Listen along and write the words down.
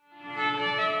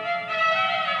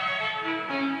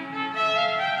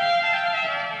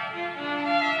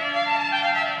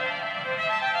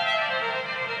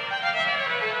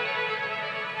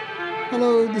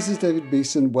Hello, this is David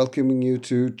Beeson welcoming you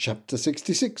to Chapter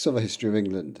 66 of A History of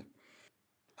England.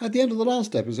 At the end of the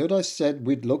last episode, I said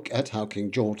we'd look at how King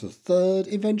George III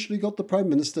eventually got the Prime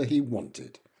Minister he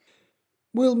wanted.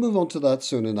 We'll move on to that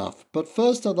soon enough, but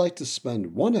first I'd like to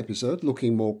spend one episode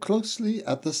looking more closely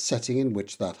at the setting in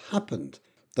which that happened,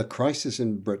 the crisis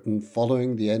in Britain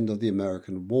following the end of the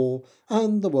American War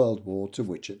and the World War to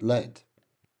which it led.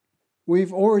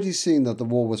 We've already seen that the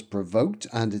war was provoked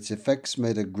and its effects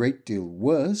made a great deal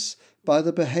worse by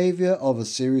the behaviour of a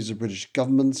series of British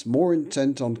governments more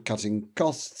intent on cutting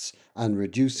costs and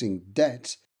reducing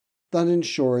debt than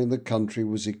ensuring the country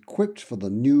was equipped for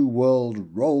the new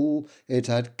world role it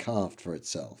had carved for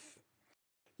itself.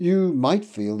 You might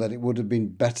feel that it would have been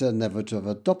better never to have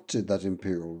adopted that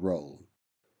imperial role.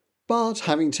 But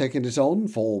having taken it on,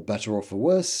 for better or for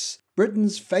worse,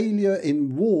 Britain's failure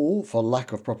in war for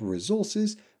lack of proper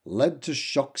resources led to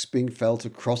shocks being felt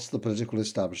across the political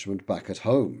establishment back at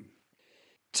home.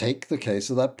 Take the case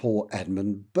of that poor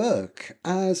Edmund Burke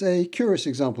as a curious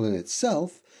example in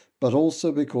itself, but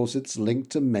also because it's linked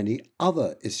to many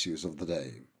other issues of the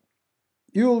day.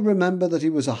 You'll remember that he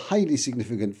was a highly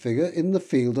significant figure in the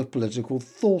field of political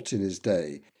thought in his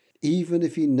day, even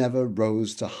if he never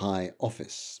rose to high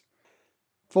office.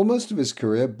 For most of his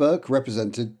career, Burke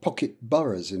represented pocket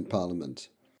boroughs in Parliament.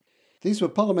 These were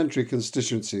parliamentary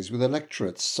constituencies with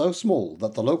electorates so small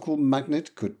that the local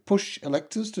magnate could push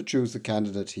electors to choose the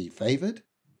candidate he favoured,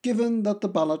 given that the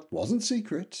ballot wasn't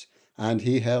secret, and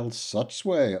he held such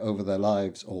sway over their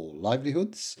lives or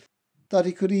livelihoods that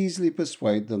he could easily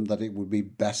persuade them that it would be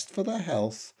best for their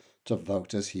health to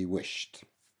vote as he wished.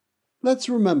 Let's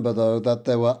remember, though, that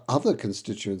there were other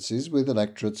constituencies with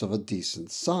electorates of a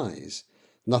decent size.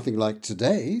 Nothing like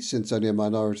today, since only a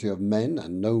minority of men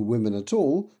and no women at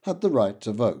all had the right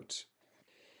to vote.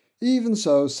 Even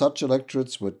so, such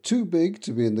electorates were too big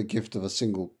to be in the gift of a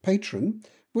single patron,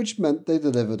 which meant they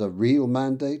delivered a real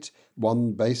mandate,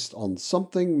 one based on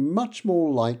something much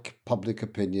more like public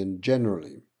opinion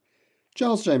generally.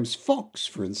 Charles James Fox,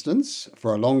 for instance,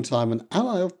 for a long time an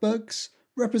ally of Burke's,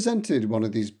 represented one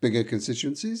of these bigger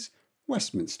constituencies,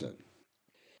 Westminster.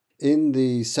 In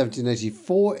the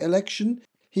 1784 election,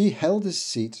 he held his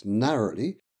seat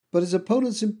narrowly, but his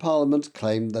opponents in Parliament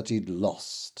claimed that he'd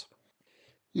lost.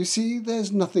 You see,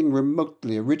 there's nothing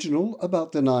remotely original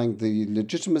about denying the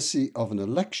legitimacy of an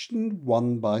election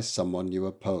won by someone you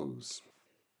oppose.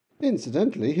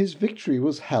 Incidentally, his victory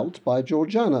was held by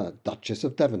Georgiana, Duchess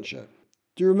of Devonshire.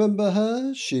 Do you remember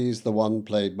her? She's the one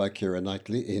played by Keira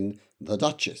Knightley in The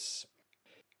Duchess.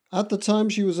 At the time,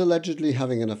 she was allegedly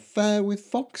having an affair with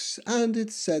Fox, and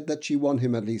it's said that she won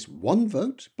him at least one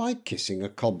vote by kissing a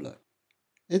cobbler.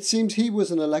 It seems he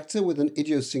was an elector with an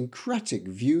idiosyncratic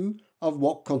view of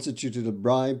what constituted a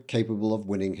bribe capable of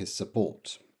winning his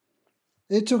support.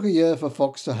 It took a year for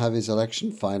Fox to have his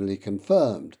election finally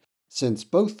confirmed, since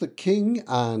both the King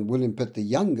and William Pitt the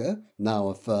Younger, now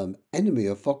a firm enemy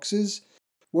of Fox's,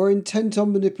 were intent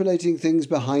on manipulating things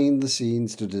behind the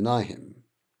scenes to deny him.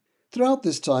 Throughout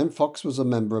this time, Fox was a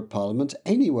Member of Parliament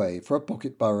anyway for a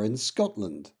pocket borough in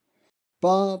Scotland.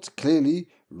 But clearly,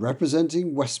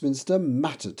 representing Westminster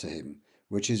mattered to him,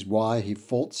 which is why he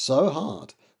fought so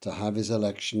hard to have his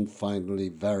election finally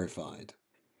verified.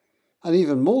 An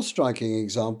even more striking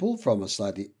example from a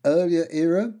slightly earlier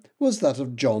era was that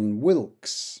of John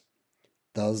Wilkes.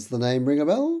 Does the name ring a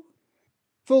bell?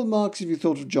 Full marks if you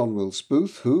thought of John Wilkes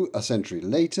Booth, who, a century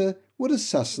later, would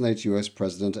assassinate US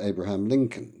President Abraham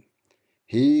Lincoln.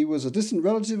 He was a distant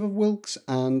relative of Wilkes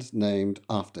and named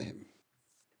after him.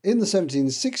 In the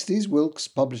 1760s, Wilkes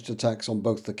published attacks on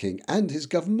both the king and his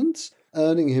governments,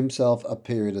 earning himself a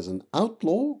period as an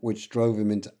outlaw, which drove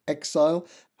him into exile,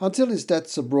 until his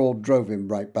debts abroad drove him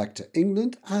right back to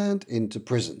England and into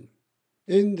prison.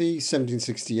 In the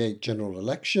 1768 general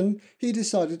election, he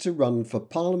decided to run for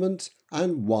Parliament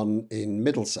and won in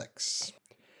Middlesex.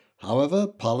 However,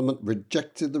 Parliament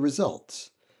rejected the result.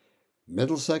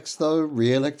 Middlesex, though,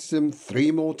 re-elected him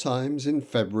 3 more times in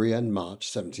February and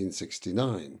March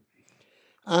 1769.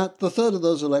 At the third of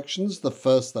those elections, the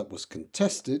first that was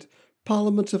contested,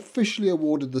 Parliament officially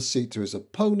awarded the seat to his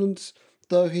opponent,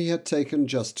 though he had taken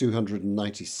just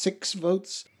 296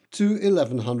 votes to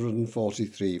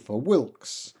 1,143 for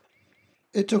Wilkes.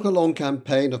 It took a long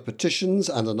campaign of petitions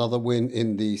and another win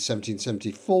in the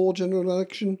 1774 general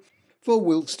election for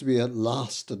Wilkes to be at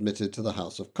last admitted to the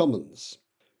House of Commons.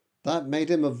 That made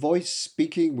him a voice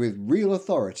speaking with real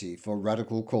authority for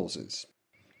radical causes.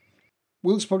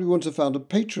 Wilkes probably wouldn't have found a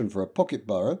patron for a pocket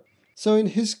borough, so in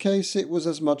his case it was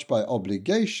as much by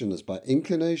obligation as by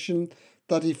inclination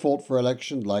that he fought for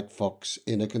election like Fox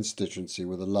in a constituency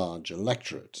with a large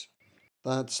electorate.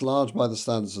 That's large by the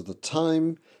standards of the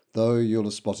time, though you'll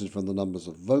have spotted from the numbers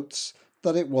of votes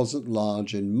that it wasn't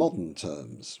large in modern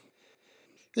terms.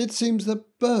 It seems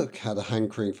that Burke had a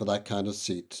hankering for that kind of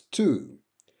seat too.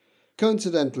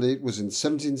 Coincidentally, it was in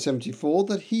 1774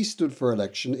 that he stood for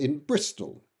election in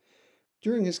Bristol.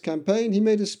 During his campaign, he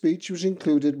made a speech which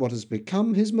included what has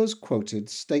become his most quoted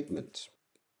statement.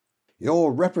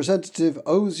 "Your representative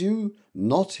owes you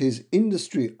not his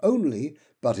industry only,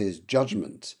 but his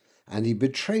judgment, and he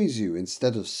betrays you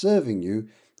instead of serving you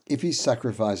if he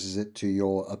sacrifices it to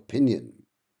your opinion."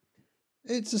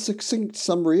 It's a succinct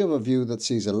summary of a view that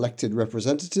sees elected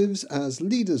representatives as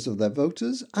leaders of their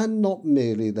voters and not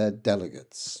merely their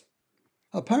delegates.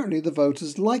 Apparently the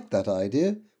voters liked that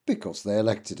idea because they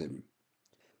elected him.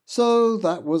 So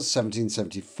that was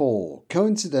 1774,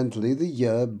 coincidentally the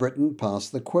year Britain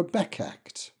passed the Quebec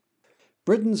Act.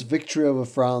 Britain's victory over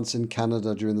France in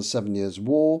Canada during the 7 Years'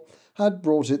 War had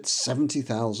brought it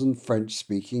 70,000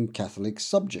 French-speaking Catholic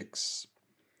subjects.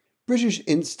 British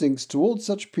instincts towards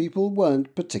such people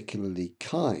weren't particularly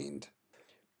kind.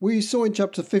 We saw in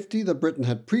Chapter 50 that Britain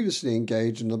had previously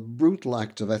engaged in a brutal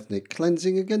act of ethnic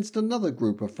cleansing against another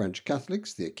group of French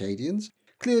Catholics, the Acadians,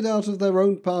 cleared out of their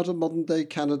own part of modern-day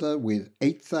Canada, with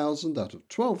 8,000 out of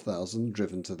 12,000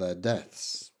 driven to their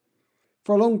deaths.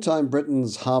 For a long time,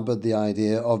 Britons harboured the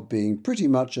idea of being pretty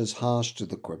much as harsh to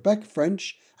the Quebec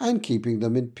French and keeping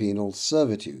them in penal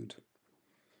servitude.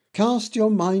 Cast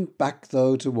your mind back,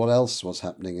 though, to what else was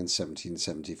happening in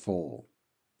 1774.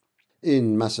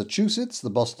 In Massachusetts, the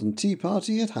Boston Tea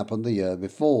Party had happened the year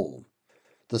before.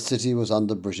 The city was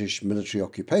under British military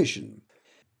occupation.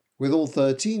 With all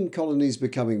 13 colonies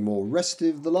becoming more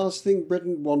restive, the last thing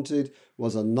Britain wanted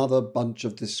was another bunch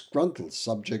of disgruntled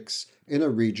subjects in a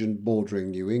region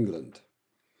bordering New England.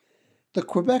 The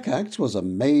Quebec Act was a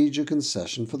major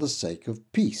concession for the sake of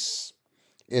peace.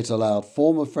 It allowed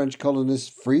former French colonists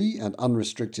free and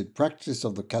unrestricted practice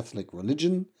of the Catholic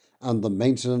religion and the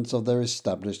maintenance of their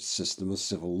established system of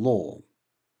civil law.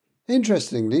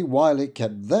 Interestingly, while it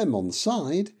kept them on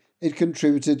side, it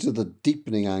contributed to the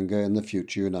deepening anger in the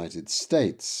future United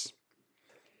States.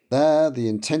 There, the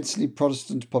intensely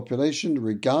Protestant population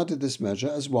regarded this measure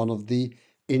as one of the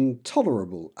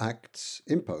intolerable acts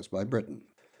imposed by Britain.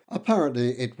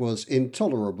 Apparently, it was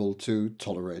intolerable to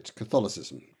tolerate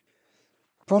Catholicism.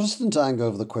 Protestant anger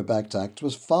over the Quebec Act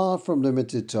was far from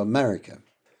limited to America.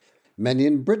 Many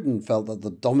in Britain felt that the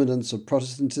dominance of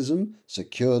Protestantism,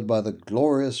 secured by the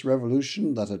glorious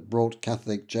revolution that had brought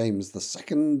Catholic James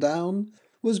II down,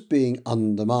 was being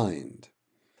undermined.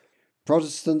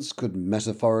 Protestants could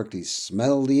metaphorically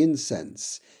smell the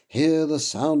incense, hear the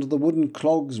sound of the wooden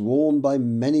clogs worn by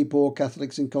many poor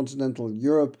Catholics in continental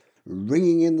Europe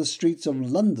ringing in the streets of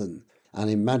London, and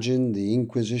imagine the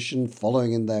Inquisition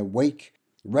following in their wake,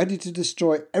 ready to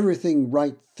destroy everything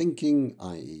right-thinking,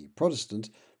 i.e. Protestant,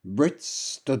 Brits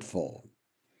stood for.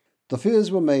 The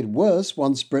fears were made worse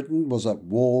once Britain was at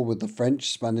war with the French,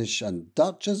 Spanish and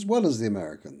Dutch as well as the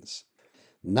Americans.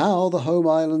 Now the home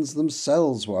islands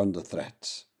themselves were under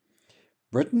threat.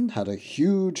 Britain had a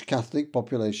huge Catholic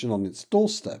population on its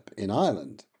doorstep in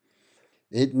Ireland.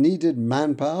 It needed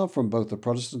manpower from both the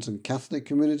Protestant and Catholic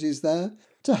communities there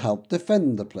to help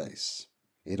defend the place.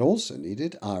 It also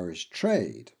needed Irish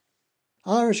trade.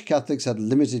 Irish Catholics had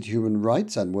limited human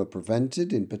rights and were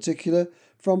prevented, in particular,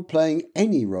 from playing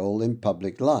any role in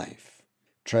public life.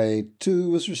 Trade, too,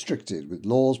 was restricted, with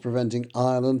laws preventing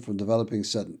Ireland from developing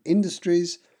certain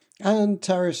industries and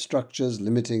tariff structures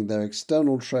limiting their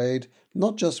external trade,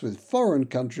 not just with foreign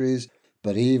countries,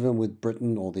 but even with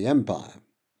Britain or the Empire.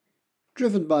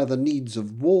 Driven by the needs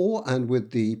of war and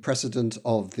with the precedent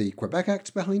of the Quebec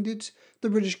Act behind it, the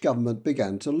British government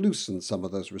began to loosen some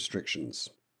of those restrictions.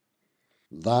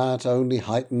 That only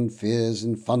heightened fears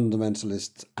in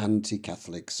fundamentalist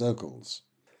anti-Catholic circles.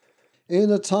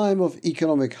 In a time of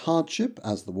economic hardship,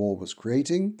 as the war was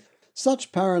creating,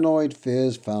 such paranoid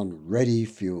fears found ready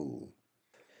fuel.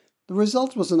 The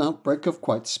result was an outbreak of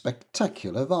quite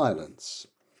spectacular violence.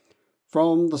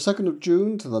 From the 2nd of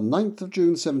June to the 9th of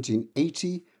June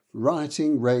 1780,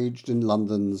 rioting raged in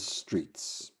London's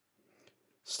streets.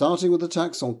 Starting with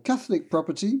attacks on Catholic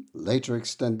property, later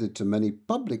extended to many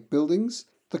public buildings,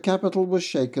 the capital was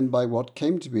shaken by what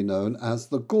came to be known as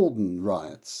the Gordon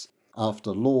Riots,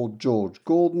 after Lord George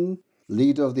Gordon,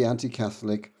 leader of the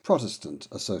anti-Catholic Protestant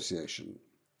Association.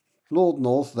 Lord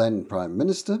North, then Prime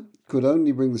Minister, could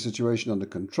only bring the situation under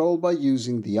control by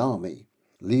using the army,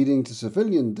 leading to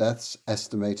civilian deaths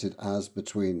estimated as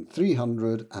between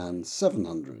 300 and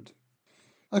 700.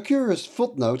 A curious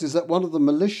footnote is that one of the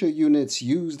militia units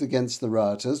used against the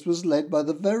rioters was led by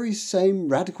the very same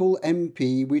radical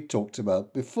MP we talked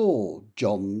about before,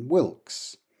 John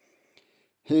Wilkes.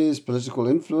 His political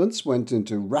influence went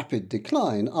into rapid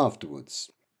decline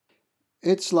afterwards.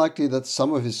 It's likely that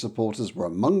some of his supporters were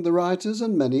among the rioters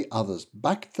and many others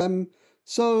backed them,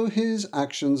 so his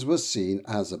actions were seen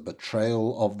as a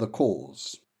betrayal of the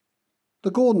cause. The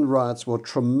Gordon riots were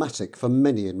traumatic for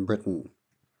many in Britain.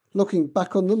 Looking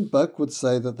back on them, Burke would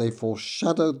say that they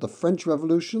foreshadowed the French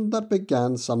Revolution that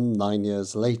began some 9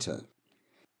 years later.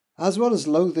 As well as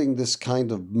loathing this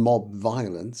kind of mob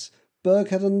violence, Burke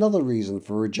had another reason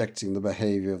for rejecting the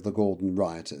behaviour of the Gordon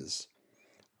rioters.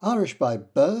 Irish by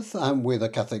birth and with a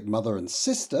Catholic mother and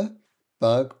sister,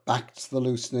 Burke backed the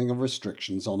loosening of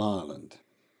restrictions on Ireland.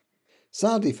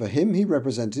 Sadly for him, he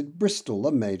represented Bristol,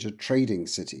 a major trading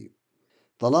city.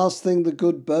 The last thing the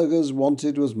good burghers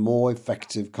wanted was more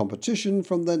effective competition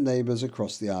from their neighbours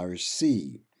across the Irish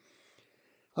Sea.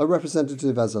 A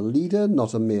representative as a leader,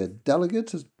 not a mere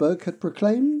delegate, as Burke had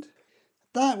proclaimed?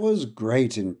 That was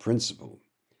great in principle.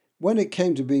 When it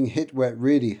came to being hit where it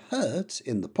really hurt,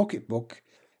 in the pocketbook,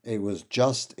 it was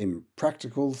just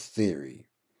impractical theory.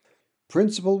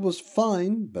 Principle was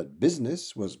fine, but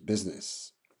business was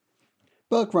business.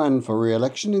 Burke ran for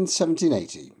re-election in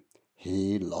 1780.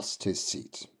 He lost his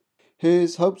seat.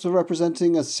 His hopes of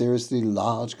representing a seriously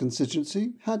large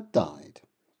constituency had died.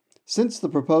 Since the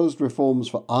proposed reforms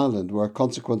for Ireland were a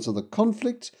consequence of the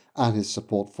conflict and his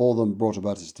support for them brought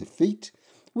about his defeat,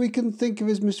 we can think of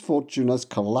his misfortune as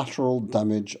collateral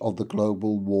damage of the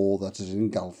global war that had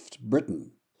engulfed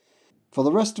Britain. For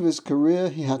the rest of his career,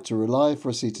 he had to rely for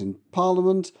a seat in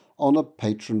Parliament on a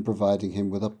patron providing him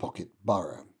with a pocket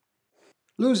borough.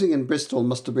 Losing in Bristol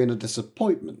must have been a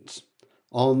disappointment.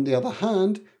 On the other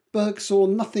hand, Burke saw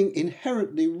nothing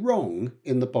inherently wrong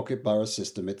in the pocket borough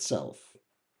system itself.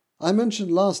 I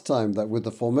mentioned last time that with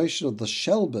the formation of the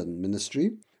Shelburne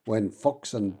Ministry, when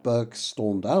Fox and Burke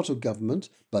stormed out of government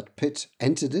but Pitt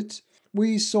entered it,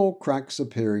 we saw cracks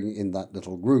appearing in that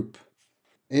little group.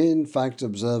 In fact,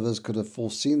 observers could have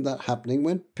foreseen that happening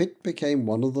when Pitt became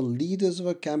one of the leaders of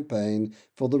a campaign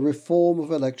for the reform of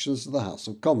elections to the House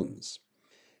of Commons.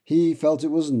 He felt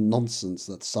it was nonsense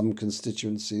that some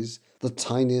constituencies, the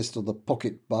tiniest of the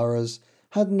pocket boroughs,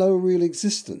 had no real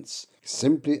existence,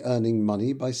 simply earning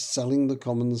money by selling the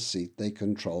Commons seat they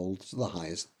controlled to the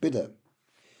highest bidder.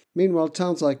 Meanwhile,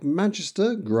 towns like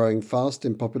Manchester, growing fast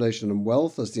in population and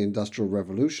wealth as the Industrial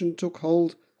Revolution took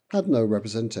hold, had no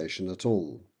representation at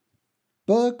all.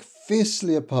 Burke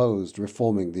fiercely opposed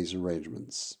reforming these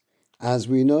arrangements. As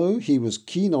we know, he was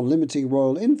keen on limiting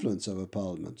royal influence over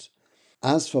Parliament.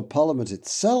 As for Parliament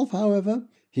itself, however,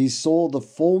 he saw the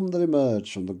form that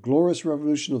emerged from the Glorious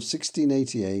Revolution of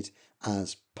 1688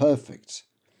 as perfect.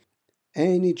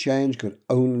 Any change could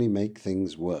only make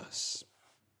things worse.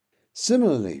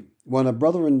 Similarly, when a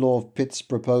brother-in-law of Pitt's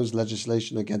proposed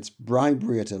legislation against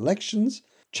bribery at elections,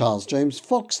 Charles James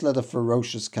Fox led a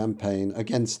ferocious campaign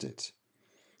against it.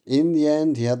 In the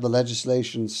end, he had the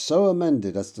legislation so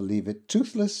amended as to leave it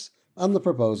toothless, and the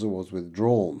proposal was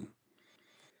withdrawn.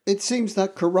 It seems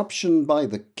that corruption by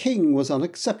the king was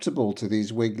unacceptable to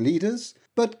these Whig leaders,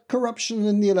 but corruption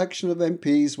in the election of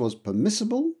MPs was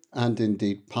permissible and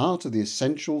indeed part of the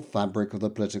essential fabric of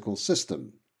the political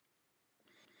system.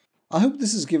 I hope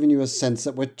this has given you a sense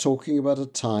that we're talking about a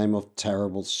time of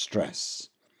terrible stress.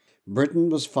 Britain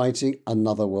was fighting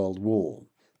another world war.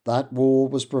 That war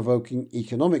was provoking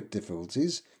economic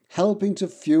difficulties, helping to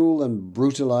fuel and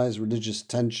brutalise religious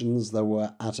tensions that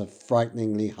were at a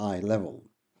frighteningly high level.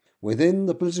 Within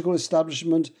the political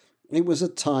establishment, it was a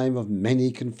time of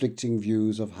many conflicting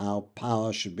views of how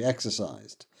power should be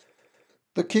exercised.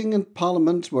 The King and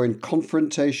Parliament were in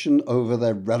confrontation over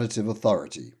their relative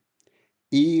authority.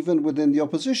 Even within the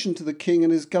opposition to the King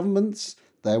and his governments,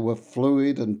 there were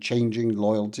fluid and changing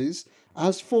loyalties,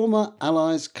 as former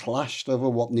allies clashed over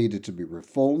what needed to be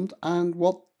reformed and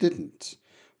what didn't,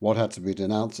 what had to be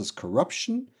denounced as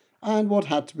corruption, and what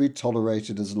had to be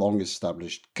tolerated as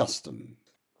long-established custom.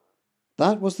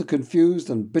 That was the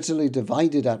confused and bitterly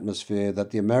divided atmosphere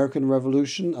that the American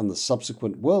Revolution and the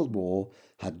subsequent World War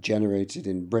had generated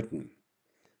in Britain.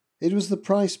 It was the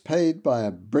price paid by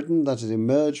a Britain that had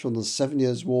emerged from the 7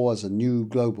 Years' War as a new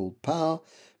global power,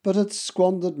 but had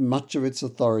squandered much of its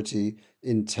authority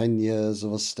in 10 years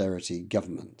of austerity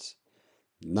government.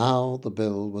 Now the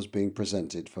bill was being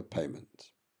presented for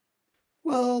payment.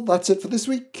 Well, that's it for this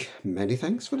week. Many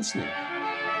thanks for listening.